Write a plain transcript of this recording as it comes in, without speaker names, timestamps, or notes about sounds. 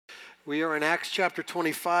We are in Acts chapter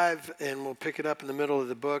 25, and we'll pick it up in the middle of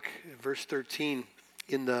the book, verse 13,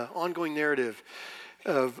 in the ongoing narrative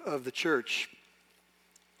of the church.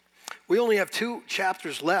 We only have 2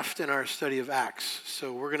 chapters left in our study of Acts,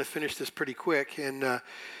 so we're going to finish this pretty quick. And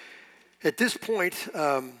at this point,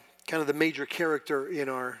 kind of the major character in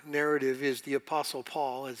our narrative is the Apostle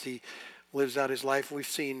Paul as he lives out his life. We've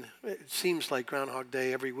seen, it seems like Groundhog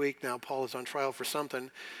Day every week now. Paul is on trial for something,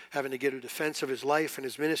 having to give a defense of his life and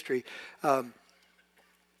his ministry. At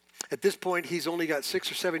this point, he's only got 6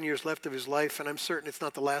 or 7 years left of his life, and I'm certain it's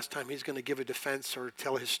not the last time he's going to give a defense or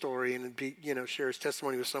tell his story and share his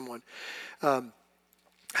testimony with someone.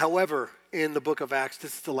 However, in the book of Acts,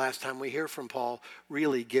 this is the last time we hear from Paul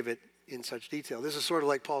really give it in such detail. This is sort of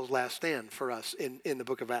like Paul's last stand for us in the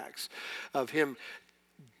book of Acts, of him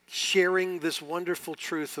sharing this wonderful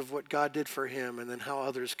truth of what God did for him and then how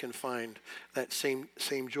others can find that same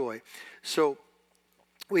joy. So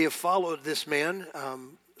we have followed this man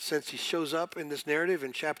since he shows up in this narrative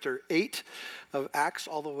in chapter 8 of Acts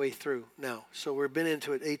all the way through now. So we've been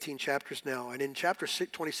into it 18 chapters now. And in chapter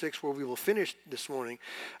 26, where we will finish this morning,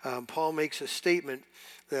 Paul makes a statement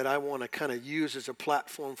that I want to kind of use as a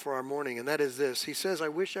platform for our morning, and that is this. He says, I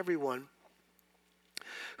wish everyone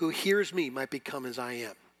who hears me might become as I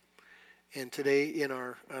am. And today in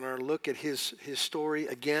our look at his story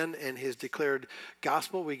again and his declared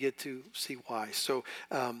gospel, we get to see why. So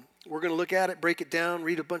we're going to look at it, break it down,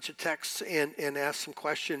 read a bunch of texts, and ask some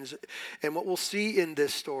questions. And what we'll see in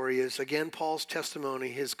this story is, again, Paul's testimony,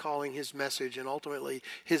 his calling, his message, and ultimately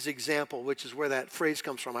his example, which is where that phrase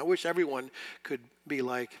comes from. I wish everyone could be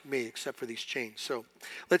like me, except for these chains. So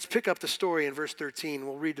let's pick up the story in verse 13.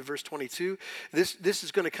 We'll read to verse 22. This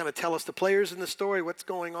is going to kind of tell us the players in the story, what's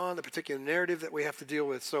going on, the particular narrative that we have to deal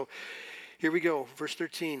with. So here we go, verse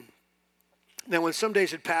 13. Now when some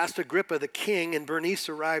days had passed, Agrippa the king and Bernice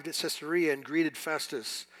arrived at Caesarea and greeted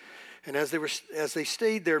Festus. And as they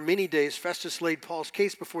stayed there many days, Festus laid Paul's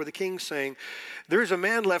case before the king, saying, there is a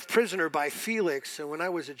man left prisoner by Felix, and when I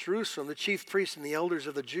was at Jerusalem, the chief priests and the elders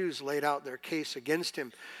of the Jews laid out their case against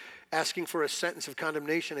him, asking for a sentence of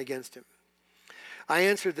condemnation against him. I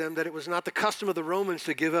answered them that it was not the custom of the Romans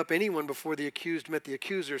to give up anyone before the accused met the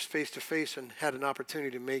accusers face to face and had an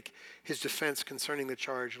opportunity to make his defense concerning the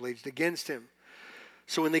charge laid against him.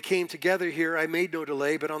 So when they came together here, I made no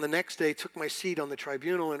delay, but on the next day took my seat on the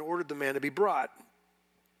tribunal and ordered the man to be brought.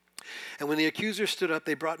 And when the accusers stood up,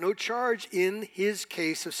 they brought no charge in his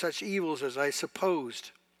case of such evils as I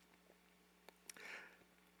supposed.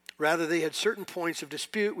 Rather, they had certain points of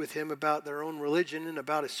dispute with him about their own religion and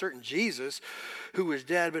about a certain Jesus who was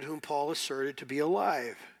dead, but whom Paul asserted to be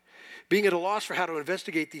alive. Being at a loss for how to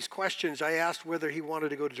investigate these questions, I asked whether he wanted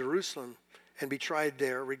to go to Jerusalem and be tried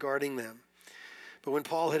there regarding them. But when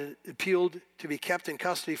Paul had appealed to be kept in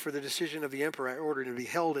custody for the decision of the emperor, I ordered him to be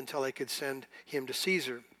held until I could send him to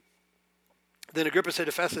Caesar. Then Agrippa said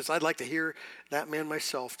to Festus, I'd like to hear that man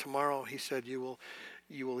myself. Tomorrow, he said, you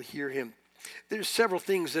will hear him. There's several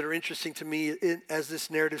things that are interesting to me as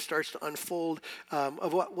this narrative starts to unfold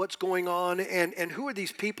of what's going on and who are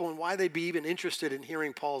these people and why they'd be even interested in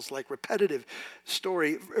hearing Paul's repetitive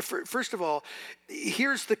story. First of all,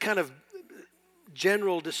 here's the kind of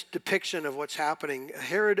general depiction of what's happening.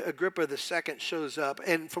 Herod Agrippa II shows up,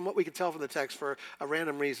 and from what we can tell from the text, for a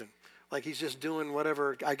random reason. Like he's just doing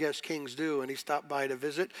whatever, I guess, kings do, and he stopped by to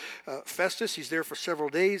visit Festus. He's there for several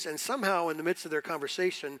days, and somehow in the midst of their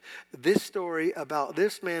conversation, this story about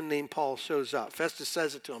this man named Paul shows up. Festus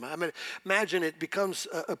says it to him. I mean, imagine it becomes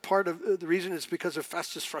a part of the reason is because of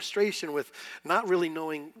Festus' frustration with not really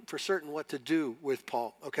knowing for certain what to do with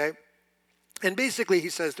Paul, okay? And basically he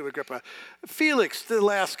says to Agrippa, Felix, the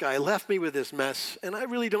last guy, left me with this mess, and I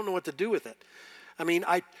really don't know what to do with it. I mean,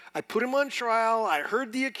 I put him on trial, I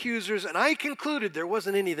heard the accusers, and I concluded there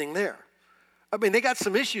wasn't anything there. I mean, they got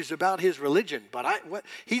some issues about his religion, but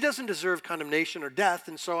he doesn't deserve condemnation or death,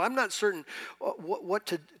 and so I'm not certain what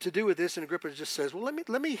to do with this. And Agrippa just says, well,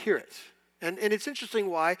 let me hear it. And it's interesting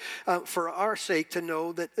why, for our sake, to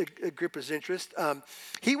know that Agrippa's interest.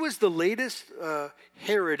 He was the latest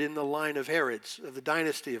Herod in the line of Herods, of the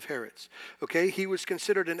dynasty of Herods. Okay, he was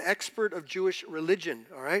considered an expert of Jewish religion.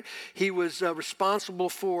 All right, he was responsible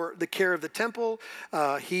for the care of the temple.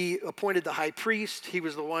 He appointed the high priest. He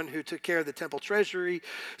was the one who took care of the temple treasury.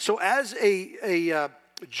 So as a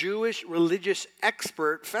Jewish religious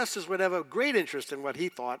expert, Festus would have a great interest in what he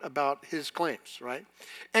thought about his claims, right?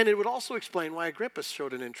 And it would also explain why Agrippa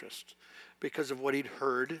showed an interest, because of what he'd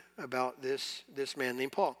heard about this man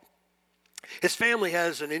named Paul. His family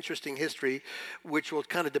has an interesting history, which will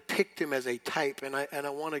kind of depict him as a type, and I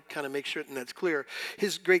want to kind of make sure that that's clear.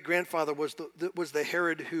 His great-grandfather was the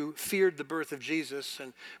Herod who feared the birth of Jesus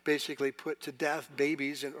and basically put to death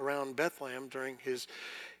babies around Bethlehem during his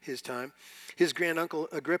time. His granduncle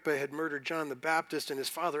Agrippa had murdered John the Baptist, and his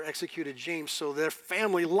father executed James, so their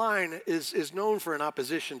family line is known for an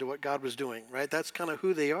opposition to what God was doing, right? That's kind of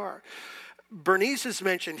who they are. Bernice is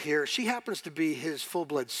mentioned here. She happens to be his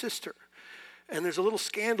full-blood sister. And there's a little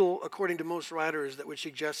scandal, according to most writers, that would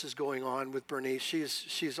suggest is going on with Bernice.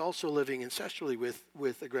 She's also living ancestrally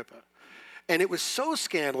with Agrippa. And it was so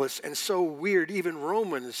scandalous and so weird, even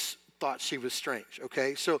Romans thought she was strange,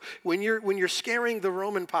 okay? So when you're scaring the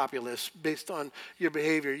Roman populace based on your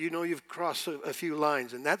behavior, you know you've crossed a few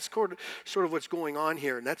lines. And that's sort of what's going on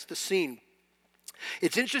here, and that's the scene.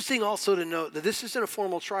 It's interesting also to note that this isn't a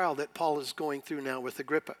formal trial that Paul is going through now with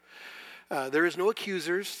Agrippa. There is no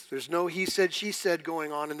accusers. There's no he said, she said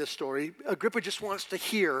going on in this story. Agrippa just wants to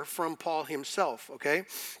hear from Paul himself, okay?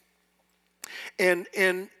 And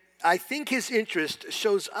I think his interest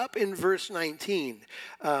shows up in verse 19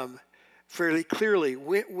 fairly clearly.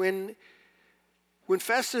 When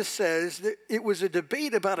Festus says that it was a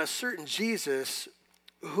debate about a certain Jesus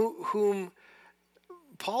whom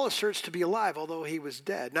Paul asserts to be alive, although he was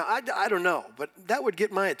dead. Now, I don't know, but that would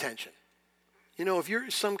get my attention. You know, if you're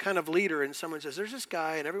some kind of leader and someone says, there's this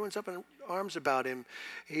guy and everyone's up in arms about him.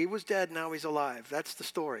 He was dead, now he's alive. That's the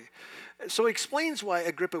story. So he explains why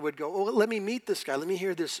Agrippa would go, oh, let me meet this guy. Let me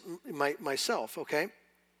hear this myself, okay?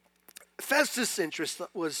 Festus' interest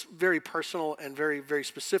was very personal and very, very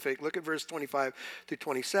specific. Look at verse 25 to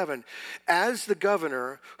 27. As the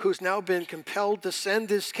governor, who's now been compelled to send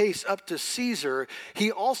this case up to Caesar,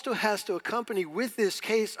 he also has to accompany with this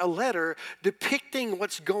case a letter depicting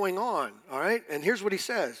what's going on, all right? And here's what he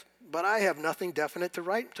says. But I have nothing definite to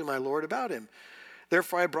write to my lord about him.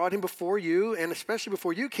 Therefore, I brought him before you, and especially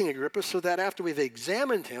before you, King Agrippa, so that after we've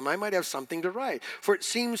examined him, I might have something to write. For it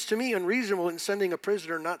seems to me unreasonable in sending a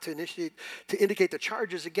prisoner not to indicate the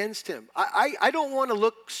charges against him. I don't want to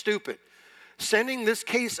look stupid, sending this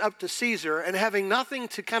case up to Caesar and having nothing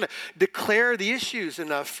to kind of declare the issues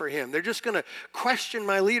enough for him. They're just going to question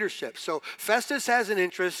my leadership. So Festus has an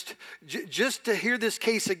interest just to hear this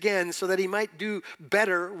case again so that he might do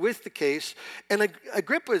better with the case. And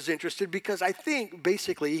Agrippa is interested because I think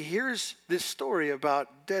basically he hears this story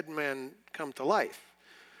about dead men come to life.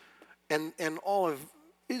 And all of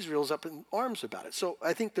Israel's up in arms about it. So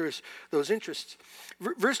I think there's those interests.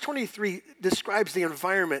 Verse 23 describes the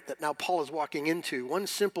environment that now Paul is walking into. One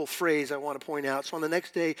simple phrase I want to point out. So on the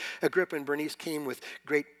next day, Agrippa and Bernice came with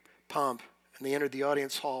great pomp, and they entered the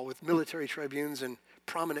audience hall with military tribunes and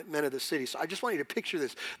prominent men of the city. So I just want you to picture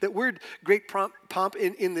this. That word great pomp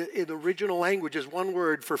in the original language is one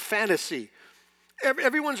word for fantasy.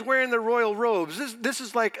 Everyone's wearing their royal robes. This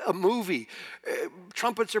is like a movie.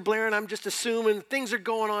 Trumpets are blaring. I'm just assuming things are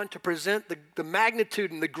going on to present the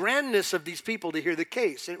magnitude and the grandness of these people to hear the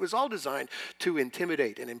case. And it was all designed to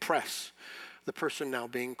intimidate and impress the person now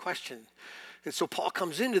being questioned. And so Paul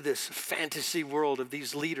comes into this fantasy world of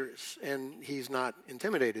these leaders, and he's not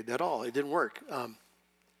intimidated at all. It didn't work.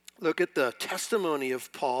 Look at the testimony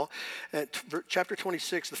of Paul at chapter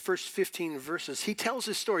 26, the first 15 verses. He tells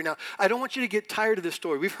his story. Now, I don't want you to get tired of this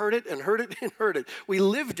story. We've heard it and heard it and heard it. We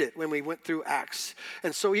lived it when we went through Acts.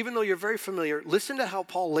 And so even though you're very familiar, listen to how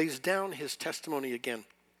Paul lays down his testimony again.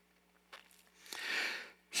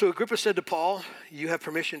 So Agrippa said to Paul, you have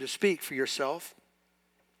permission to speak for yourself.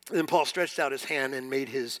 Then Paul stretched out his hand and made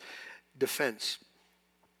his defense.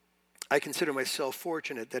 I consider myself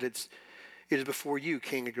fortunate that it is before you,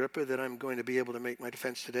 King Agrippa, that I'm going to be able to make my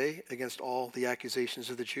defense today against all the accusations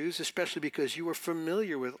of the Jews, especially because you are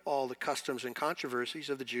familiar with all the customs and controversies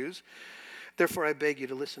of the Jews. Therefore, I beg you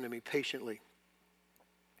to listen to me patiently.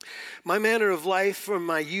 My manner of life from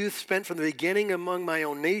my youth, spent from the beginning among my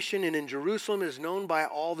own nation and in Jerusalem, is known by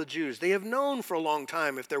all the Jews. They have known for a long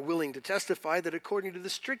time, if they're willing to testify, that according to the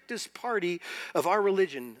strictest party of our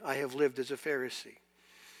religion, I have lived as a Pharisee.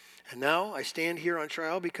 And now I stand here on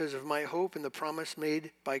trial because of my hope in the promise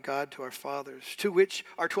made by God to our fathers, to which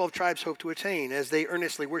our 12 tribes hope to attain as they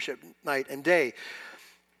earnestly worship night and day.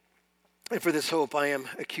 And for this hope I am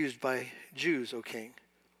accused by Jews, O king.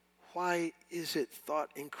 Why is it thought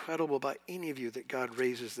incredible by any of you that God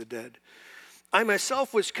raises the dead? I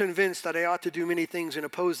myself was convinced that I ought to do many things in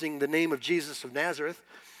opposing the name of Jesus of Nazareth,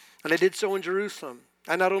 and I did so in Jerusalem.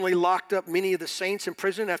 I not only locked up many of the saints in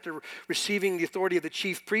prison after receiving the authority of the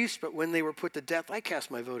chief priests, but when they were put to death, I cast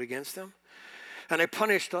my vote against them. And I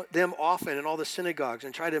punished them often in all the synagogues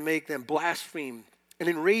and tried to make them blaspheme And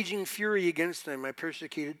in raging fury against them, I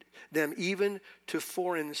persecuted them even to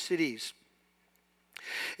foreign cities.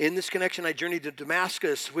 In this connection, I journeyed to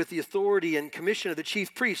Damascus with the authority and commission of the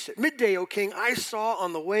chief priests. At midday, O king, I saw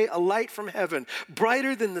on the way a light from heaven,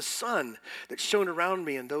 brighter than the sun, that shone around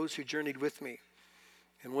me and those who journeyed with me.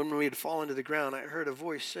 And when we had fallen to the ground, I heard a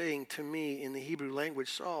voice saying to me in the Hebrew language,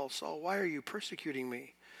 Saul, Saul, why are you persecuting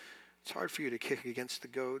me? It's hard for you to kick against the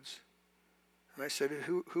goads. And I said,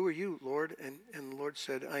 who are you, Lord? And the Lord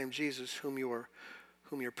said, I am Jesus, whom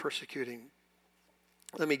you're persecuting.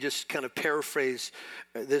 Let me just kind of paraphrase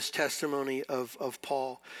this testimony of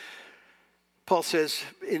Paul. Paul says,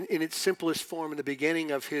 in its simplest form, in the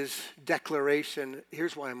beginning of his declaration,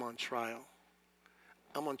 here's why I'm on trial.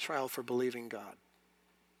 I'm on trial for believing God.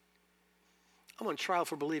 I'm on trial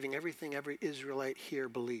for believing everything every Israelite here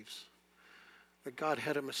believes. That God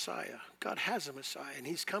had a Messiah. God has a Messiah, and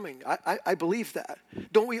he's coming. I believe that.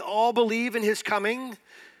 Don't we all believe in his coming?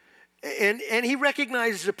 And he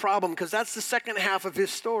recognizes the problem, because that's the second half of his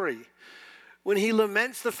story. When he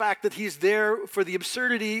laments the fact that he's there for the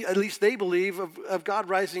absurdity, at least they believe, of God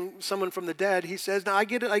rising someone from the dead, he says, now I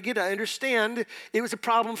get it, I understand. It was a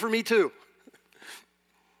problem for me too.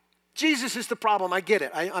 Jesus is the problem, I get it.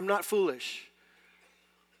 I'm not foolish.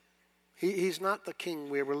 He's not the king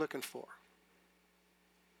we were looking for.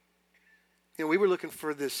 You know, we were looking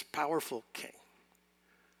for this powerful king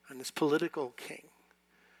and this political king.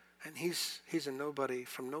 And he's a nobody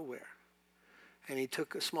from nowhere. And he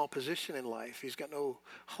took a small position in life. He's got no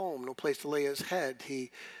home, no place to lay his head.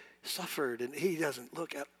 He suffered, and he doesn't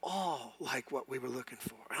look at all like what we were looking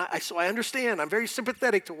for. So I understand. I'm very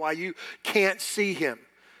sympathetic to why you can't see him.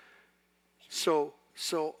 So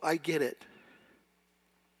I get it.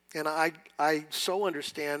 And I so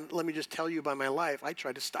understand. Let me just tell you about my life. I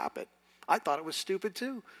tried to stop it. I thought it was stupid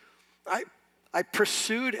too. I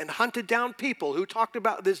pursued and hunted down people who talked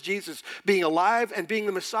about this Jesus being alive and being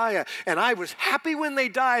the Messiah. And I was happy when they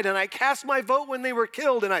died, and I cast my vote when they were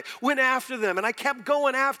killed, and I went after them, and I kept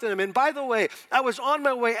going after them. And by the way, I was on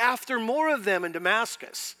my way after more of them in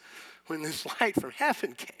Damascus when this light from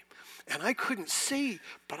heaven came. And I couldn't see,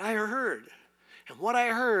 but I heard. And what I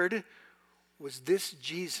heard was this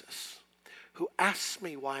Jesus who asks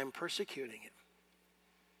me why I'm persecuting him.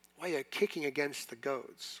 Why are you kicking against the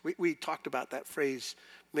goads? We talked about that phrase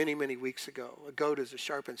many, many weeks ago. A goad is a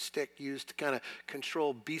sharpened stick used to kind of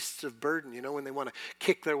control beasts of burden, you know, when they want to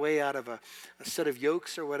kick their way out of a set of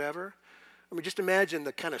yokes or whatever. I mean, just imagine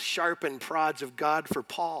the kind of sharpened prods of God for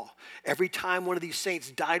Paul. Every time one of these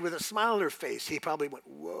saints died with a smile on their face, he probably went,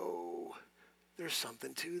 whoa, there's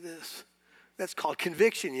something to this. That's called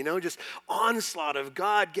conviction, you know, just onslaught of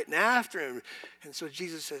God getting after him. And so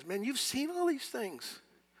Jesus says, man, you've seen all these things.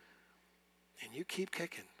 And you keep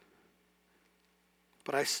kicking.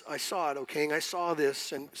 But I saw it, O king. I saw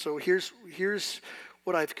this. And so here's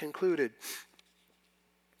what I've concluded.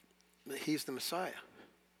 He's the Messiah.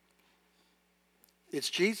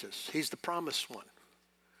 It's Jesus. He's the promised one.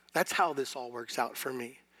 That's how this all works out for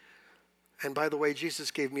me. And by the way,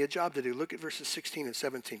 Jesus gave me a job to do. Look at verses 16 and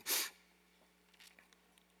 17.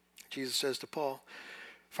 Jesus says to Paul,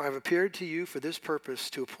 for I have appeared to you for this purpose,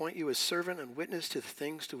 to appoint you as servant and witness to the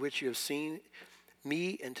things to which you have seen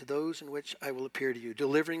me and to those in which I will appear to you,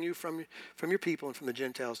 delivering you from your people and from the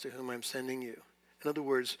Gentiles to whom I'm sending you. In other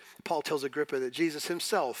words, Paul tells Agrippa that Jesus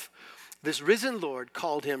himself, this risen Lord,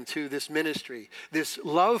 called him to this ministry, this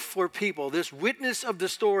love for people, this witness of the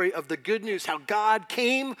story of the good news, how God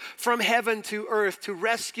came from heaven to earth to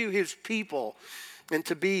rescue his people. And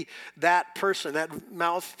to be that person, that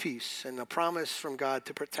mouthpiece, and a promise from God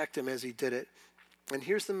to protect him as he did it. And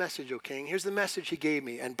here's the message, O king. Here's the message he gave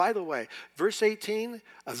me. And by the way, verse 18,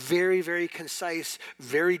 a very, very concise,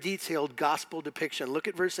 very detailed gospel depiction. Look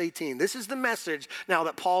at verse 18. This is the message now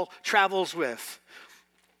that Paul travels with.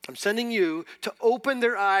 I'm sending you to open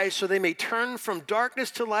their eyes so they may turn from darkness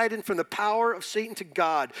to light and from the power of Satan to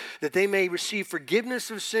God, that they may receive forgiveness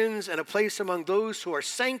of sins and a place among those who are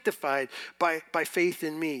sanctified by faith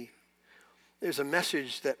in me. There's a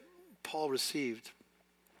message that Paul received.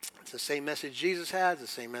 It's the same message Jesus had, the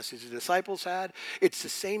same message the disciples had. It's the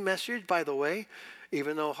same message, by the way,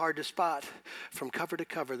 even though hard to spot, from cover to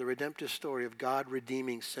cover, the redemptive story of God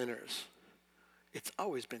redeeming sinners. It's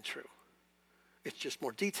always been true. It's just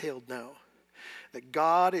more detailed now. That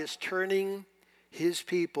God is turning his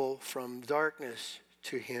people from darkness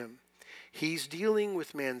to him. He's dealing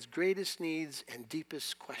with man's greatest needs and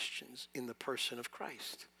deepest questions in the person of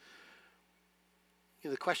Christ. You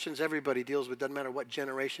know, the questions everybody deals with, doesn't matter what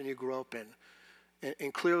generation you grew up in.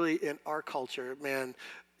 And clearly in our culture, man,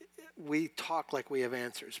 we talk like we have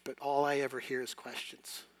answers, but all I ever hear is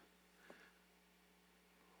questions.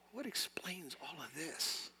 what explains all of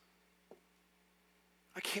this?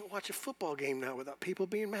 I can't watch a football game now without people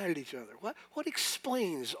being mad at each other. What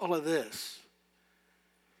explains all of this?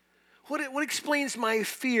 What explains my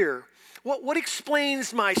fear? What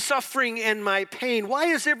explains my suffering and my pain? Why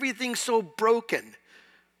is everything so broken?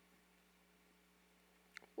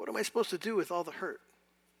 What am I supposed to do with all the hurt?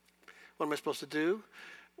 What am I supposed to do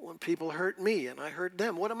when people hurt me and I hurt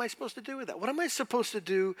them? What am I supposed to do with that? What am I supposed to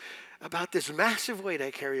do about this massive weight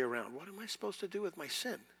I carry around? What am I supposed to do with my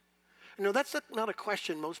sin? No, that's not a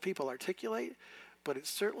question most people articulate, but it's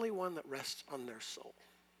certainly one that rests on their soul.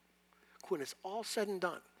 When it's all said and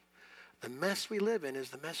done, the mess we live in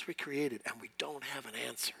is the mess we created, and we don't have an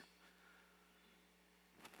answer.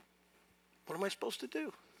 What am I supposed to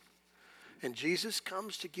do? And Jesus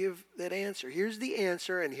comes to give that answer. Here's the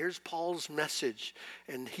answer, and here's Paul's message.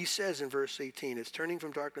 And he says in verse 18, it's turning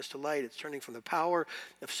from darkness to light. It's turning from the power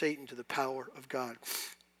of Satan to the power of God.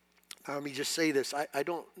 Let me just say this. I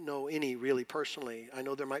don't know any really personally. I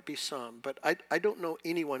know there might be some, but I don't know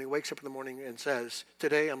anyone who wakes up in the morning and says,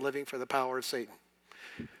 today I'm living for the power of Satan.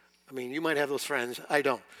 I mean, you might have those friends. I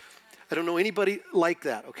don't know anybody like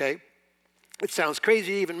that, okay? It sounds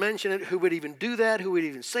crazy to even mention it. Who would even do that? Who would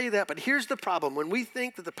even say that? But here's the problem. When we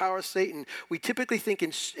think that the power of Satan, we typically think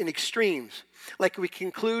in extremes. Like we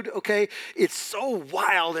conclude, okay, it's so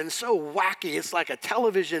wild and so wacky. It's like a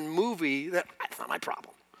television movie. That's not my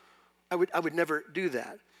problem. I would never do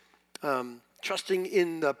that. Trusting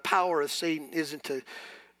in the power of Satan isn't to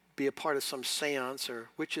be a part of some seance or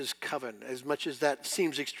witch's coven. As much as that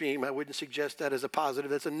seems extreme, I wouldn't suggest that as a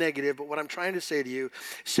positive. That's a negative. But what I'm trying to say to you,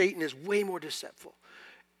 Satan is way more deceitful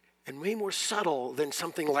and way more subtle than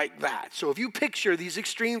something like that. So if you picture these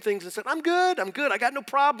extreme things and said, I'm good, I got no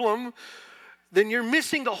problem, then you're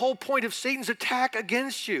missing the whole point of Satan's attack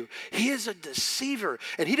against you. He is a deceiver,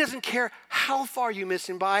 and he doesn't care how far you miss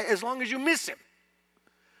him by as long as you miss him.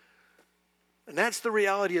 And that's the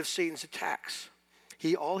reality of Satan's attacks.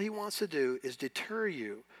 All he wants to do is deter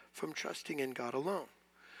you from trusting in God alone.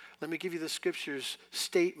 Let me give you the scripture's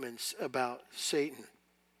statements about Satan.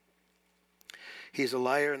 He's a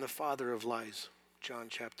liar and the father of lies, John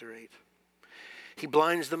chapter 8. He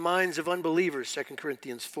blinds the minds of unbelievers, 2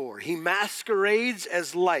 Corinthians 4. He masquerades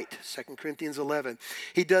as light, 2 Corinthians 11.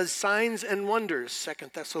 He does signs and wonders, 2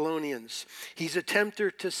 Thessalonians. He's a tempter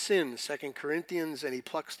to sin, 2 Corinthians, and he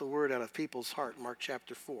plucks the word out of people's heart, Mark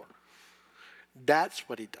chapter 4. That's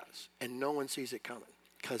what he does, and no one sees it coming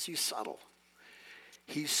because he's subtle.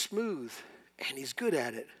 He's smooth, and he's good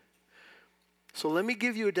at it. So let me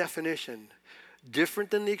give you a definition, different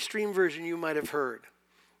than the extreme version you might have heard,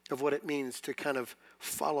 of what it means to kind of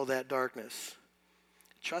follow that darkness.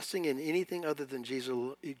 Trusting in anything other than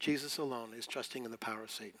Jesus alone is trusting in the power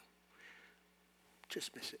of Satan.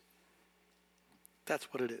 Just miss it. That's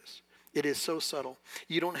what it is. It is so subtle.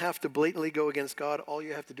 You don't have to blatantly go against God. All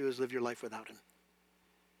you have to do is live your life without him.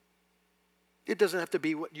 It doesn't have to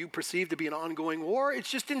be what you perceive to be an ongoing war.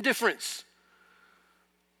 It's just indifference.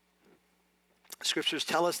 Scriptures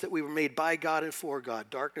tell us that we were made by God and for God.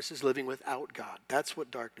 Darkness is living without God. That's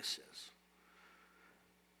what darkness is.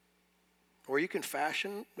 Or you can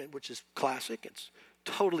fashion, which is classic, it's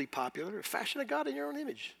totally popular, fashion a God in your own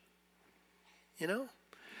image. You know?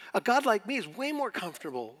 A God like me is way more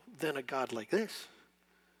comfortable than a God like this.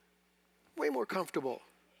 Way more comfortable.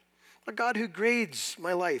 A God who grades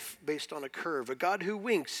my life based on a curve. A God who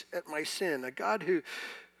winks at my sin. A God who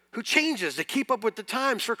changes to keep up with the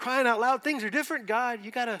times. For crying out loud, things are different, God.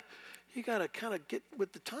 You gotta kind of get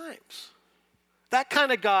with the times. That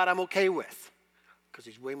kind of God I'm okay with because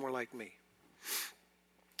he's way more like me.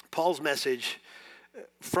 Paul's message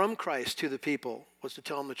from Christ to the people was to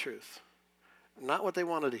tell them the truth. Not what they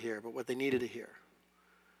wanted to hear, but what they needed to hear.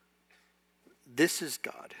 This is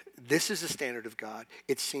God. This is the standard of God.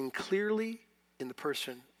 It's seen clearly in the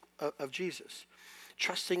person of Jesus.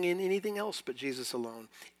 Trusting in anything else but Jesus alone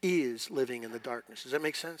is living in the darkness. Does that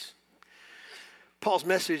make sense? Paul's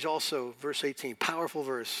message also, verse 18, powerful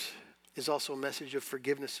verse, is also a message of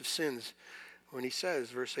forgiveness of sins. When he says,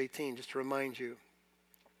 verse 18, just to remind you,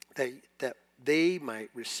 that they might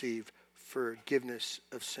receive forgiveness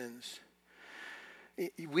of sins.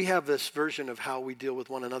 We have this version of how we deal with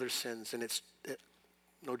one another's sins, and it's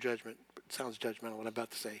no judgment. It sounds judgmental what I'm about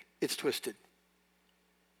to say. It's twisted.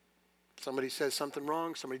 Somebody says something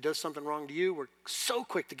wrong, somebody does something wrong to you, we're so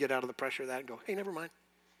quick to get out of the pressure of that and go, hey, never mind.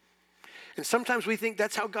 And sometimes we think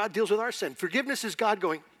that's how God deals with our sin. Forgiveness is God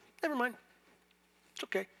going, never mind. It's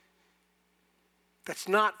okay. That's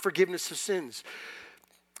not forgiveness of sins.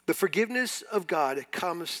 The forgiveness of God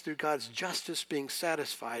comes through God's justice being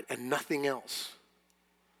satisfied and nothing else.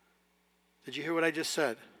 Did you hear what I just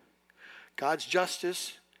said? God's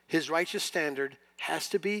justice, his righteous standard, has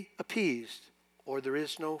to be appeased, or there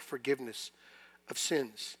is no forgiveness of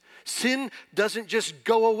sins. Sin doesn't just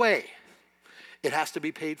go away. It has to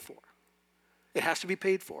be paid for. It has to be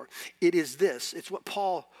paid for. It is this. It's what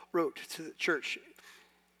Paul wrote to the church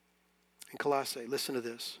in Colossae. Listen to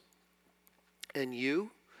this. And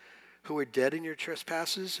you who were dead in your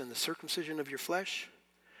trespasses and the circumcision of your flesh,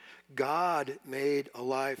 God made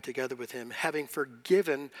alive together with him, having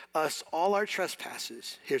forgiven us all our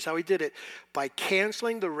trespasses. Here's how he did it. By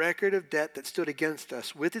canceling the record of debt that stood against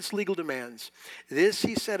us with its legal demands. This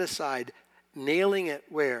he set aside, nailing it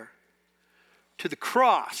where? To the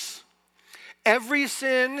cross. Every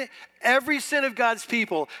sin of God's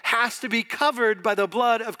people has to be covered by the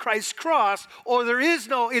blood of Christ's cross, or there is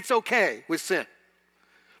no it's okay with sin.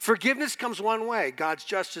 Forgiveness comes one way, God's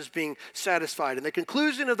justice being satisfied. And the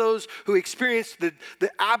conclusion of those who experience the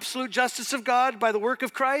absolute justice of God by the work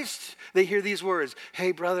of Christ, they hear these words,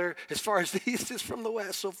 hey brother, as far as the east is from the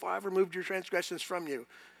west, so far I've removed your transgressions from you.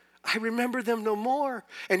 I remember them no more.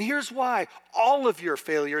 And here's why. All of your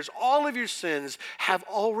failures, all of your sins have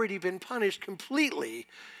already been punished completely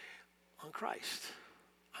on Christ.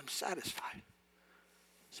 I'm satisfied.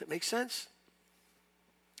 Does that make sense?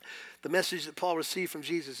 The message that Paul received from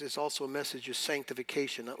Jesus is also a message of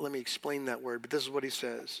sanctification. Now, let me explain that word, but this is what he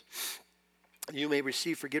says. You may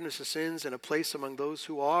receive forgiveness of sins and a place among those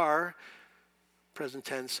who are, present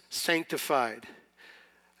tense, sanctified.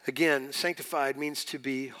 Again, sanctified means to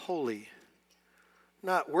be holy.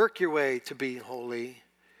 Not work your way to be holy.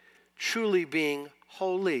 Truly being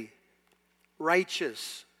holy,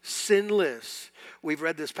 righteous, sinless. We've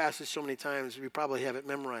read this passage so many times, we probably have it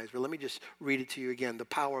memorized, but let me just read it to you again. The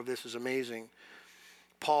power of this is amazing.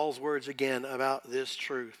 Paul's words again about this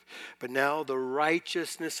truth. But now the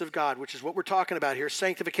righteousness of God, which is what we're talking about here,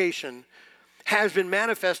 sanctification, has been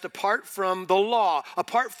manifest apart from the law,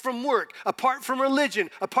 apart from work, apart from religion,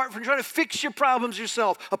 apart from trying to fix your problems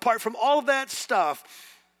yourself, apart from all of that stuff.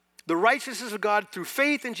 The righteousness of God through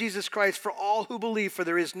faith in Jesus Christ for all who believe, for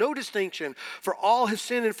there is no distinction, for all have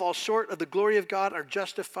sinned and fall short of the glory of God, are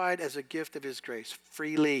justified as a gift of his grace,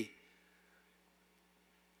 freely.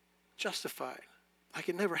 Justified, like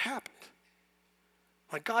it never happened.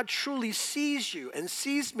 Like God truly sees you and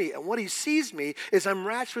sees me. And what he sees me is I'm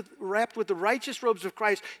wrapped with the righteous robes of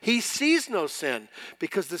Christ. He sees no sin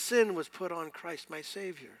because the sin was put on Christ, my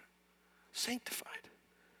Savior. Sanctified.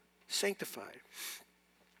 Sanctified.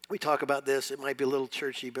 We talk about this. It might be a little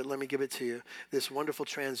churchy, but let me give it to you. This wonderful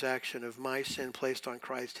transaction of my sin placed on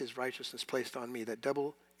Christ, his righteousness placed on me. That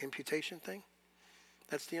double imputation thing.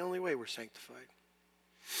 That's the only way we're sanctified.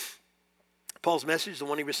 Paul's message, the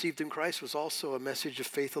one he received in Christ, was also a message of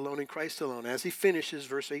faith alone in Christ alone. As he finishes,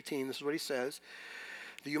 verse 18, this is what he says.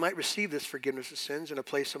 That you might receive this forgiveness of sins and a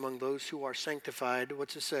place among those who are sanctified.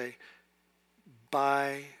 What's it say?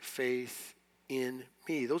 By faith in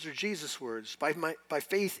me. Those are Jesus' words. By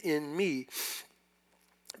faith in me.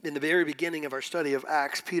 In the very beginning of our study of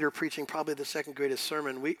Acts, Peter preaching probably the second greatest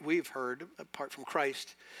sermon we've heard, apart from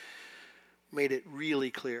Christ, made it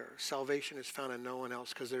really clear. Salvation is found in no one else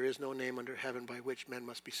because there is no name under heaven by which men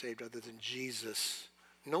must be saved other than Jesus.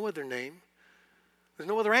 No other name. There's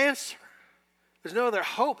no other answer. There's no other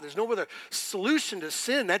hope. There's no other solution to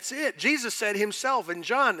sin. That's it. Jesus said himself in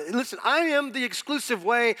John, listen, I am the exclusive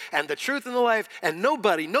way and the truth and the life, and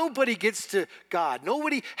nobody gets to God.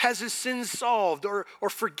 Nobody has his sins solved or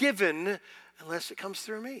forgiven unless it comes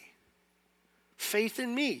through me. Faith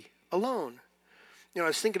in me alone. You know, I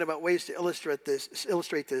was thinking about ways to illustrate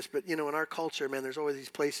this, but, you know, in our culture, man, there's always these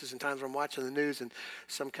places and times where I'm watching the news and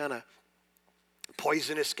some kind of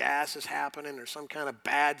poisonous gas is happening or some kind of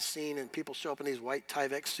bad scene and people show up in these white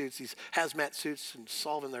Tyvek suits, these hazmat suits and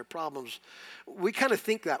solving their problems. We kind of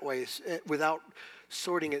think that way without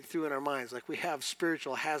sorting it through in our minds. Like we have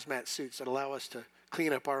spiritual hazmat suits that allow us to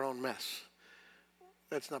clean up our own mess.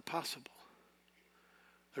 That's not possible.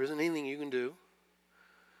 There isn't anything you can do.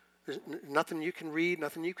 There's nothing you can read,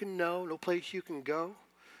 nothing you can know, no place you can go.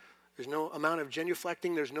 There's no amount of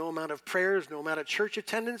genuflecting, there's no amount of prayers, no amount of church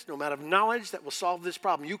attendance, no amount of knowledge that will solve this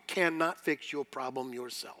problem. You cannot fix your problem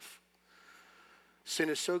yourself. Sin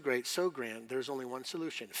is so great, so grand, there's only one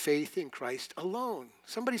solution. Faith in Christ alone.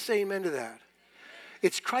 Somebody say amen to that.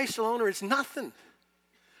 It's Christ alone or it's nothing.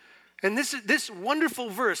 And this wonderful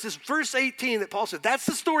verse, this verse 18 that Paul said, that's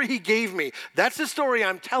the story he gave me. That's the story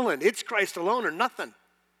I'm telling. It's Christ alone or nothing.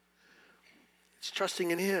 It's trusting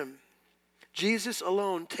in him. Jesus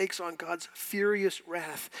alone takes on God's furious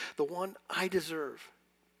wrath, the one I deserve.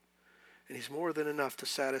 And he's more than enough to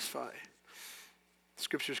satisfy.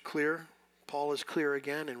 Scripture's clear. Paul is clear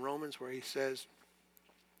again in Romans where he says,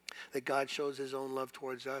 that God shows his own love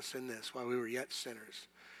towards us in this: while we were yet sinners,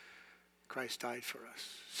 Christ died for us.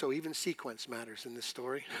 So even sequence matters in this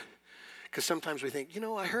story. Because sometimes we think,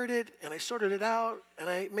 I heard it, and I sorted it out, and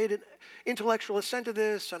I made an intellectual assent to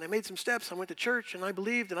this, and I made some steps, I went to church, and I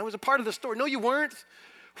believed, and I was a part of the story. No, you weren't.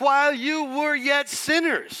 While you were yet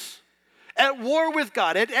sinners, at war with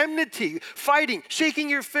God, at enmity, fighting, shaking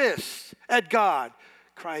your fists at God,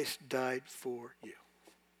 Christ died for you.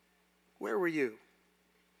 Where were you?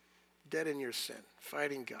 Dead in your sin,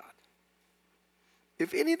 fighting God.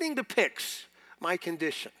 If anything depicts my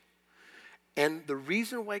condition, and the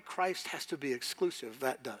reason why Christ has to be exclusive,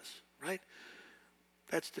 that does, right?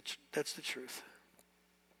 That's the truth.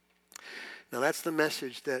 Now that's the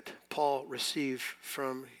message that Paul received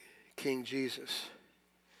from King Jesus.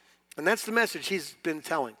 And that's the message he's been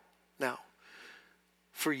telling now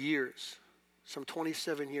for years. Some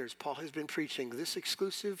 27 years, Paul has been preaching this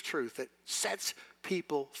exclusive truth that sets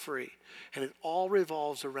people free. And it all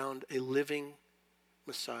revolves around a living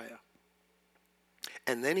Messiah.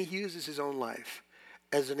 And then he uses his own life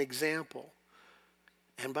as an example.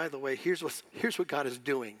 And by the way, here's what God is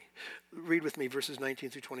doing. Read with me verses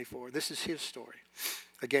 19 through 24. This is his story.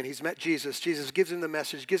 Again, he's met Jesus. Jesus gives him the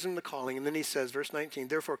message, gives him the calling, and then he says, verse 19,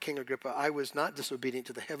 "Therefore, King Agrippa, I was not disobedient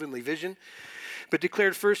to the heavenly vision, but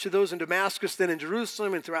declared first to those in Damascus, then in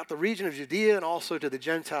Jerusalem, and throughout the region of Judea, and also to the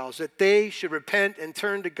Gentiles, that they should repent and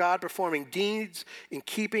turn to God, performing deeds in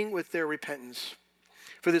keeping with their repentance.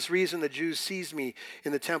 For this reason, the Jews seized me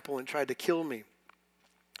in the temple and tried to kill me.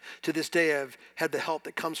 To this day, I've had the help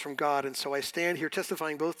that comes from God, and so I stand here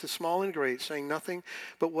testifying both to small and great, saying nothing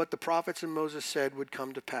but what the prophets and Moses said would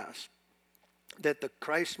come to pass. That the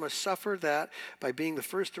Christ must suffer, that by being the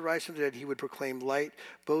first to rise from the dead, he would proclaim light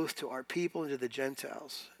both to our people and to the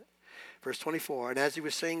Gentiles." Verse 24, "And as he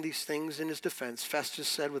was saying these things in his defense, Festus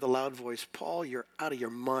said with a loud voice, 'Paul, you're out of your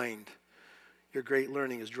mind. Your great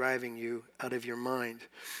learning is driving you out of your mind.'"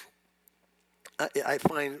 I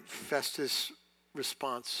find Festus'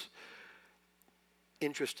 response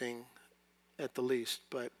interesting at the least,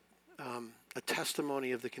 but a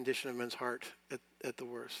testimony of the condition of men's heart at the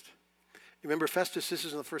worst. Remember, Festus, this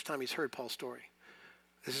isn't the first time he's heard Paul's story.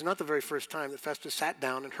 This is not the very first time that Festus sat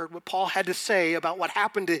down and heard what Paul had to say about what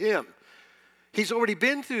happened to him. He's already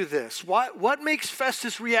been through this. What makes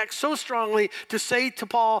Festus react so strongly to say to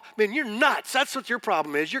Paul, "Man, you're nuts. That's what your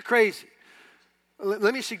problem is. You're crazy"?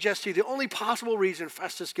 Let me suggest to you, the only possible reason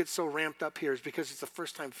Festus gets so ramped up here is because it's the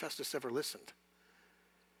first time Festus ever listened.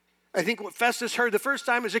 I think what Festus heard the first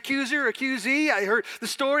time is accuser, accusee. I heard the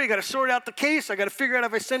story. I got to sort out the case. I got to figure out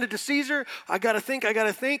if I send it to Caesar. I got to think.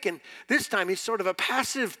 And this time he's sort of a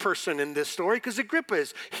passive person in this story because Agrippa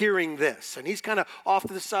is hearing this. And he's kind of off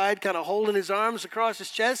to the side, kind of holding his arms across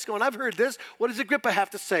his chest, going, "I've heard this. What does Agrippa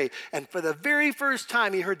have to say?" And for the very first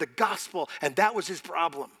time, he heard the gospel, and that was his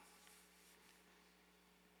problem.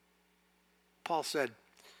 Paul said,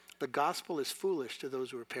 "The gospel is foolish to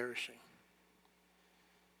those who are perishing."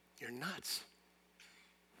 You're nuts.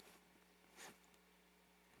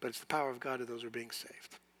 But it's the power of God to those who are being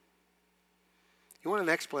saved. You want an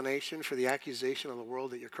explanation for the accusation of the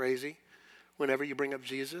world that you're crazy whenever you bring up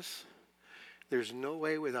Jesus? There's no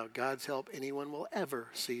way without God's help anyone will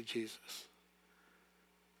ever see Jesus.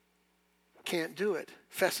 Can't do it.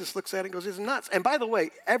 Festus looks at it and goes, "It's nuts." And by the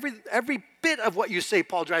way, every bit of what you say,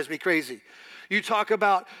 Paul, drives me crazy. You talk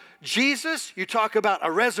about Jesus, you talk about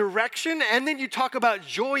a resurrection, and then you talk about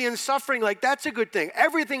joy and suffering like that's a good thing.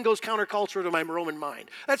 Everything goes countercultural to my Roman mind.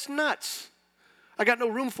 That's nuts. I got no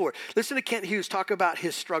room for it. Listen to Kent Hughes talk about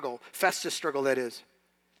his struggle, Festus' struggle, that is.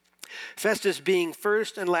 Festus, being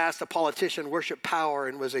first and last a politician, worshiped power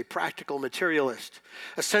and was a practical materialist.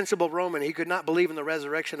 A sensible Roman, he could not believe in the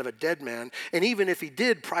resurrection of a dead man, and even if he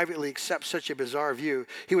did privately accept such a bizarre view,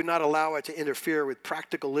 he would not allow it to interfere with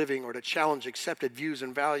practical living or to challenge accepted views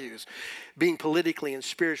and values. Being politically and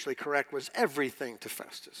spiritually correct was everything to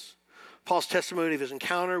Festus. Paul's testimony of his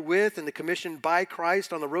encounter with and the commission by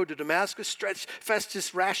Christ on the road to Damascus stretched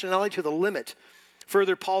Festus' rationality to the limit.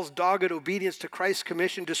 Further, Paul's dogged obedience to Christ's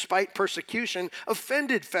commission despite persecution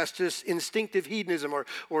offended Festus' instinctive hedonism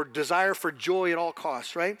or desire for joy at all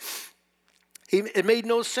costs, right? It made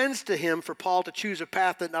no sense to him for Paul to choose a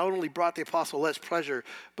path that not only brought the apostle less pleasure,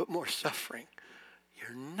 but more suffering.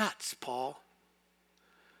 You're nuts, Paul.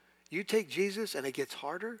 You take Jesus and it gets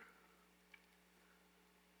harder?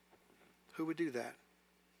 Who would do that?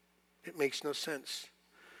 It makes no sense.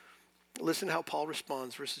 Listen how Paul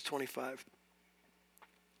responds, verses 25.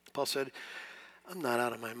 Paul said, "I'm not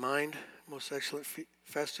out of my mind, most excellent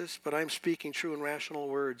Festus, but I'm speaking true and rational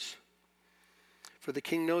words. For the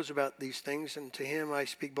king knows about these things, and to him I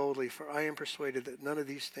speak boldly, for I am persuaded that none of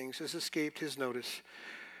these things has escaped his notice.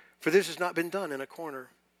 For this has not been done in a corner.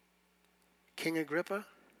 King Agrippa,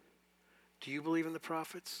 do you believe in the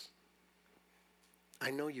prophets?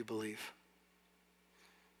 I know you believe.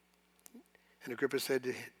 And Agrippa said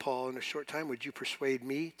to Paul, in a short time, would you persuade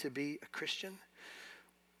me to be a Christian?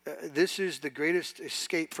 This is the greatest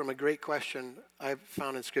escape from a great question I've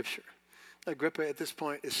found in Scripture. Agrippa at this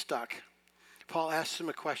point is stuck. Paul asks him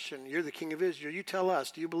a question. You're the king of Israel. You tell us,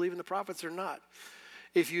 do you believe in the prophets or not?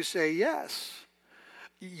 If you say yes,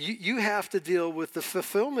 you have to deal with the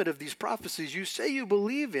fulfillment of these prophecies you say you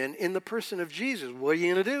believe in the person of Jesus. What are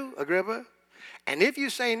you going to do, Agrippa? And if you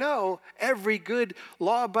say no, every good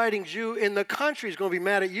law-abiding Jew in the country is going to be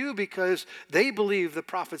mad at you because they believe the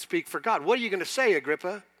prophets speak for God. What are you going to say,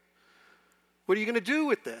 Agrippa? What are you going to do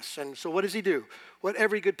with this? And so what does he do? What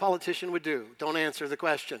every good politician would do. Don't answer the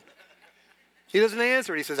question. He doesn't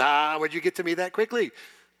answer. He says, would you get to me that quickly?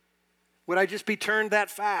 Would I just be turned that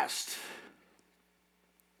fast?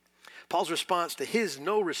 Paul's response to his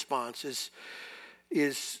no response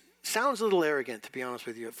sounds a little arrogant, to be honest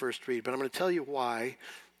with you, at first read, but I'm going to tell you why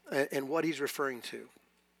and what he's referring to.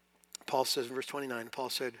 Paul says in verse 29, Paul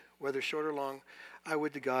said, whether short or long, I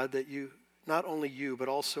would to God that you, not only you, but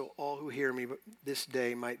also all who hear me this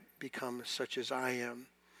day might become such as I am,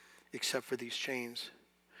 except for these chains.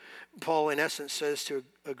 Paul, in essence, says to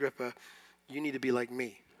Agrippa, you need to be like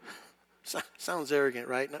me. Sounds arrogant,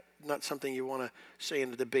 right? Not something you want to say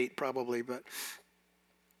in a debate, probably, but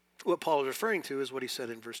what Paul is referring to is what he said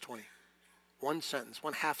in verse 20. One sentence,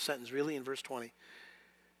 one half sentence, really, in verse 20.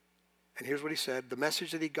 And here's what he said. The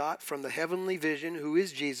message that he got from the heavenly vision, who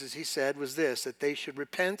is Jesus, he said, was this, that they should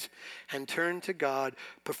repent and turn to God,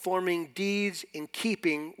 performing deeds in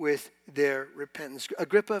keeping with their repentance.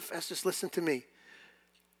 Agrippa, Festus, listen to me.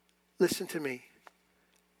 Listen to me.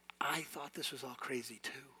 I thought this was all crazy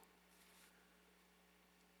too.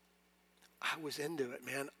 I was into it,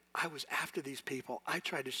 man. I was after these people. I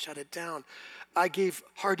tried to shut it down. I gave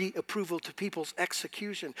hearty approval to people's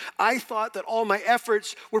execution. I thought that all my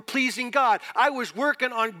efforts were pleasing God. I was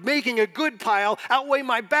working on making a good pile outweigh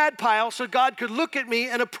my bad pile so God could look at me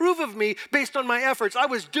and approve of me based on my efforts. I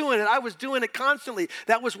was doing it. I was doing it constantly.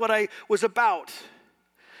 That was what I was about.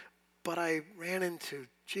 But I ran into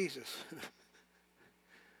Jesus.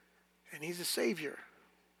 And he's a Savior.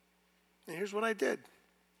 And here's what I did.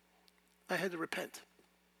 I had to repent.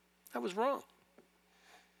 I was wrong.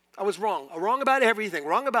 I was wrong. Wrong about everything.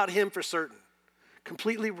 Wrong about him for certain.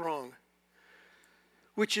 Completely wrong.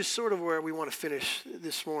 Which is sort of where we want to finish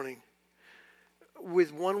this morning.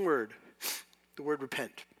 With one word. The word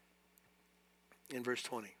repent. In verse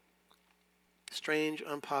 20. Strange,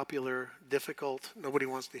 unpopular, difficult, nobody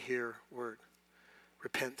wants to hear word.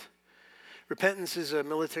 Repent. Repentance is a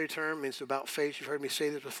military term. It's about face. You've heard me say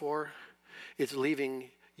this before. It's leaving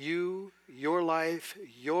you, your life,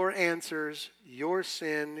 your answers, your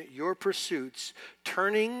sin, your pursuits,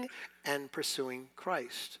 turning and pursuing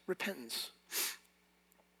Christ. Repentance.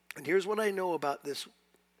 And here's what I know about this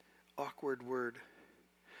awkward word.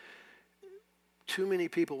 Too many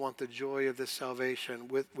people want the joy of this salvation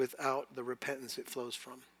without the repentance it flows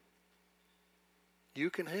from. You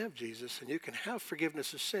can have Jesus, and you can have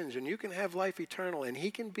forgiveness of sins, and you can have life eternal, and he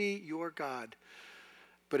can be your God.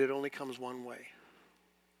 But it only comes one way.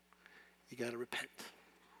 You got to repent.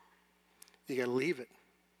 You got to leave it.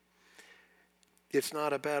 It's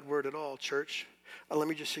not a bad word at all, church. Let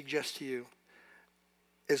me just suggest to you,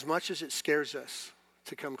 as much as it scares us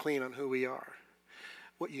to come clean on who we are,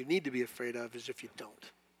 what you need to be afraid of is if you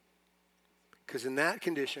don't. Because in that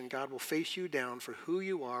condition, God will face you down for who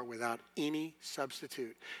you are without any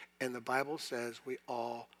substitute. And the Bible says we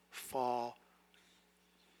all fall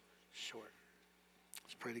short.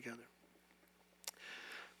 Let's pray together.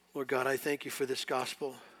 Lord God, I thank you for this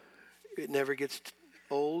gospel. It never gets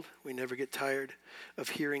old. We never get tired of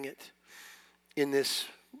hearing it. In this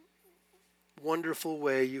wonderful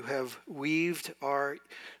way, you have weaved our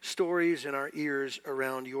stories and our ears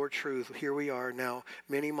around your truth. Here we are now,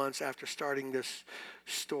 many months after starting this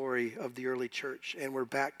story of the early church, and we're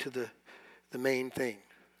back to the main thing,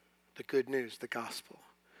 the good news, the gospel,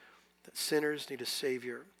 that sinners need a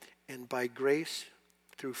Savior, and by grace,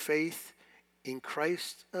 through faith in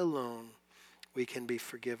Christ alone, we can be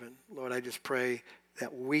forgiven. Lord, I just pray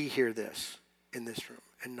that we hear this in this room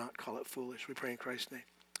and not call it foolish. We pray in Christ's name.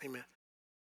 Amen.